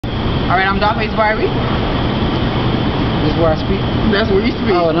Alright, I'm Dollface Barbie. This is where I speak? That's where you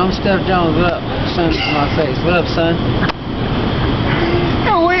speak. Oh, and I'm Steph Jones. What up? Sun's in my face. What up, son?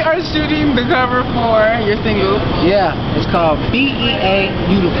 And we are shooting the cover for your single. Yeah, it's called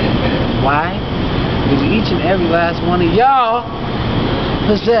B-E-A-utiful. Why? Because each and every last one of y'all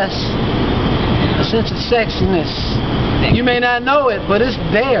possess a sense of sexiness. You may not know it, but it's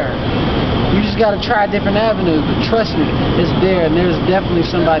there. You just gotta try different avenues, but trust me, it's there, and there's definitely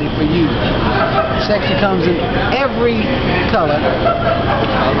somebody for you. Sexy comes in every color,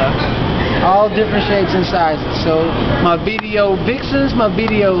 all different shapes and sizes. So my video vixens, my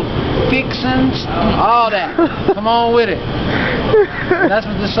video fixins, all that. Come on with it. And that's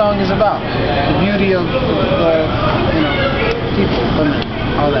what this song is about. The beauty of people, women,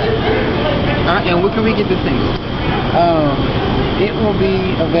 all that. And where can we get this single? It will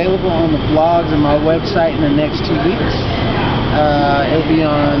be available on the blogs and my website in the next 2 weeks. It'll be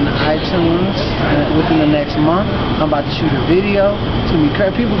on iTunes within the next month. I'm about to shoot a video. It's gonna be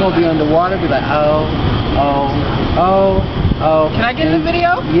crazy. People are gonna be underwater, be like, oh. Can I get in the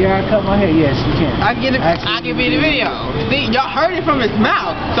video? Yeah, I cut my hair. Yes, you can. I can be in the video. See, y'all heard it from his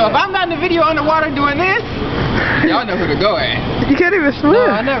mouth. So if I'm not in the video underwater doing this, y'all know who to go at. You can't even swim. No,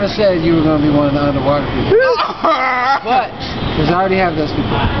 I never said you were gonna be one of the underwater people. But because I already have those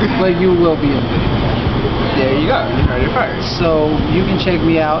people. But you will be in the video. There you go. You heard it first. So you can check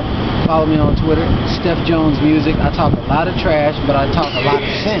me out. Follow me on Twitter, Steph Jones Music. I talk a lot of trash, but I talk a lot of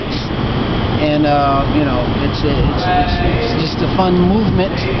sense. And you know, it's just a fun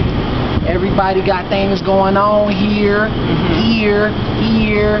movement. Everybody got things going on here, here,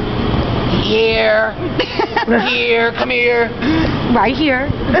 come here. Right here.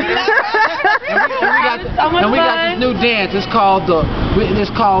 And we got this new dance. It's called the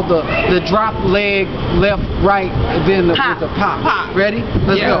drop leg left right and then the pop. with the pop. Ready?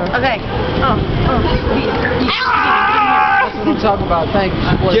 Let's go. Okay. That's what I'm talking about. Thank you.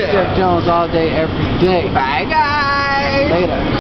 Support Steph Jones all day, every day. Bye guys. Later.